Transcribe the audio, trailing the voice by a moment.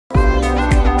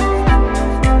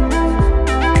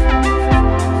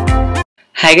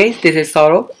Hi guys, this is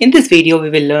Saurabh. In this video,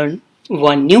 we will learn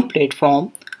one new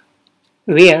platform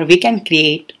where we can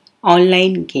create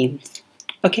online games.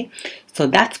 Okay, so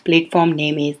that platform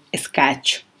name is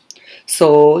Scratch.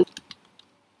 So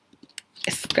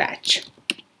Scratch,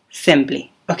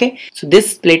 simply. Okay, so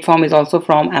this platform is also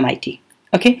from MIT.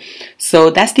 Okay,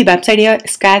 so that's the website here,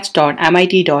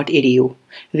 scratch.mit.edu,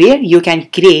 where you can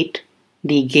create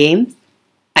the games,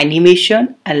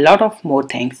 animation, and a lot of more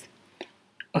things.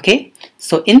 Okay,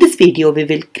 so in this video we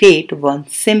will create one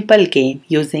simple game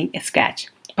using Scratch.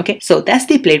 Okay, so that's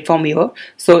the platform here.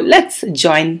 So let's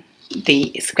join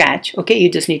the Scratch. Okay, you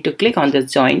just need to click on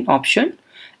this join option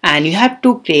and you have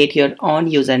to create your own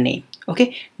username.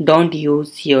 Okay, don't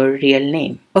use your real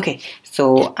name. Okay,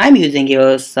 so I'm using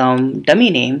here some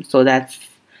dummy name, so that's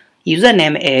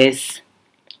username is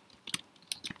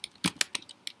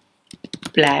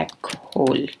black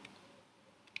hole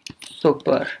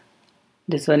super.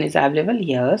 This one is available.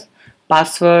 Yes,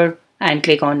 password, and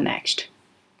click on next.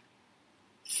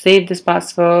 Save this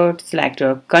password, select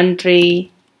your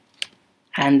country,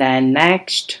 and then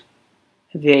next,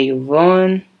 where you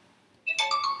want.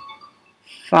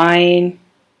 Fine.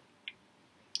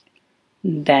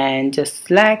 Then just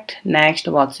select next.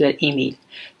 What's your email?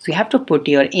 So you have to put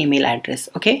your email address.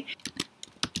 Okay,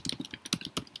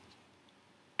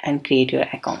 and create your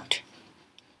account.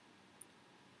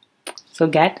 So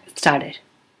get started.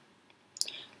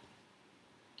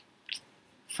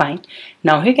 Fine.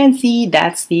 Now you can see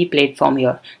that's the platform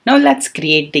here. Now let's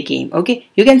create the game. Okay,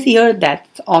 you can see here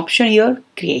that's option here,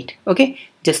 create. Okay,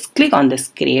 just click on this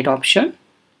create option.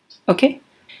 Okay,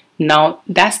 now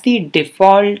that's the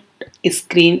default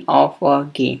screen of a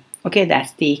game. Okay,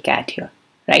 that's the cat here,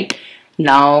 right?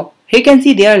 Now you can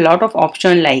see there are a lot of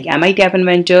options like MIT App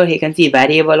Inventor. You can see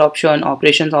variable option,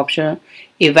 operations option,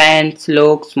 events,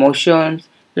 looks, motions,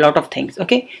 lot of things.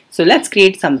 Okay, so let's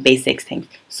create some basic things.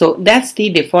 So that's the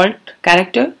default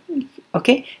character.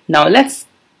 Okay, now let's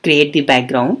create the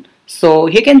background. So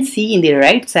you can see in the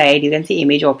right side, you can see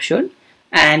image option,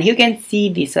 and you can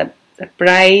see the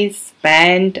surprise,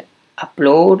 band,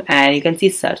 upload, and you can see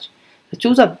search. So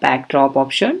choose a backdrop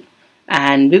option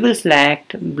and we will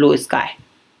select blue sky.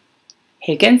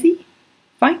 You can see.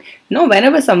 Fine. Now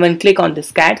whenever someone click on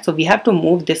this cat, so we have to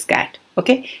move this cat.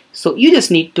 Okay, so you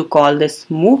just need to call this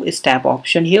move step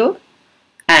option here,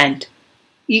 and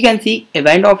you can see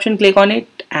event option, click on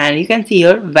it, and you can see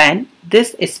here when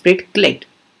this sprite clicked,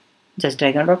 just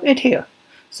drag and drop it here.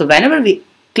 So whenever we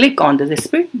click on this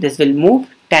sprite, this will move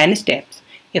 10 steps.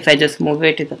 If I just move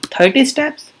it to the 30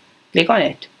 steps, click on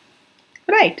it,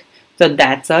 right? So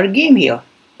that's our game here.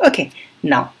 Okay,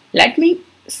 now let me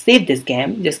save this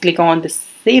game. Just click on the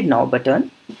save now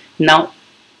button. Now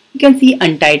you can see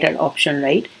untitled option,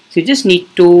 right? So you just need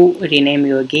to rename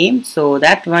your game. So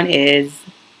that one is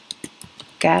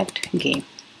cat game,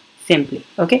 simply.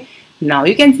 Okay, now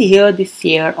you can see here the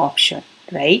share option,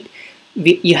 right?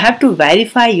 You have to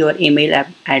verify your email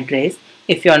address.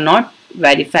 If you're not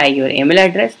verify your email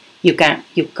address, you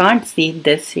can't see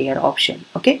this share option.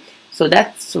 Okay, so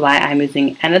that's why I'm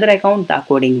using another account, the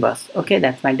coding bus. Okay,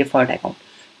 that's my default account.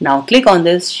 Now click on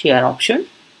this share option.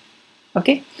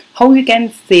 Okay, how you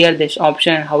can share this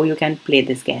option, how you can play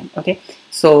this game. Okay,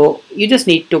 so you just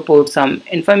need to put some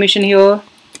information here.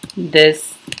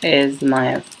 This is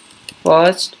my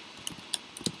first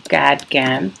cat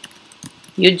game.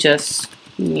 You just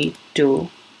need to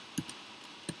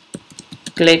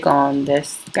click on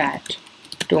this cat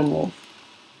to move.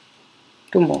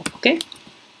 Okay,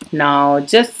 now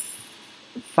just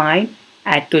find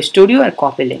add to studio or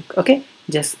copy link. Okay,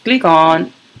 just click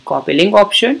on copy link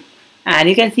option, and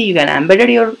you can see you can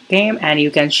embed your game and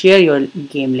you can share your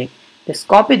game link. Just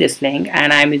copy this link,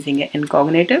 and I'm using an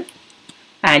incognito,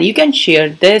 and you can share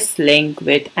this link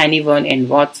with anyone in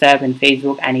WhatsApp and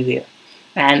Facebook, anywhere,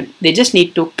 and they just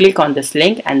need to click on this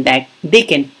link and that they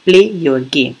can play your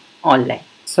game online.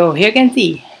 So here you can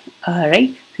see,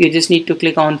 right, you just need to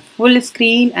click on full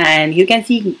screen and you can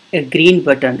see a green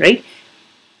button, right?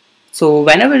 So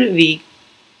whenever we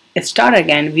start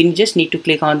again, we just need to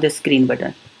click on this green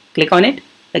button. Click on it,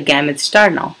 the game is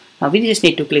start now. Now we just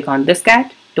need to click on this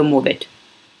cat to move it.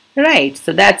 Right,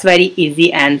 so that's very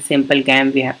easy and simple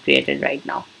game we have created right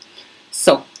now.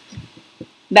 So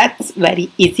that's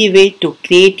very easy way to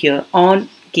create your own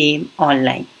game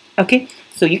online. Okay,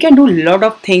 so you can do a lot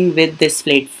of things with this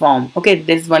platform. Okay,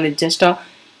 this one is just a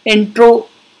intro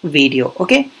video.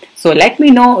 Okay, so let me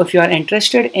know if you are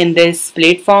interested in this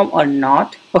platform or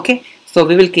not. Okay, so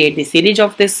we will create the series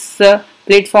of this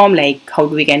platform, like how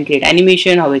we can create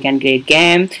animation, how we can create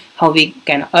game, how we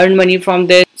can earn money from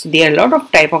this. So there are a lot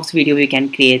of type of video we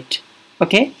can create.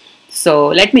 Okay, So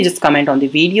let me just comment on the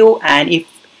video, and if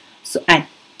so, and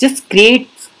just create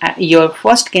your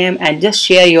first game and just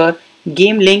share your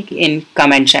game link in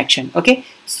comment section. Okay,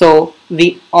 so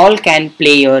we all can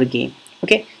play your game.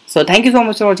 Okay, so thank you so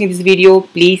much for watching this video.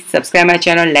 Please subscribe my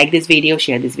channel, like this video,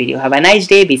 share this video. Have a nice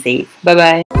day, be safe, bye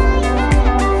bye.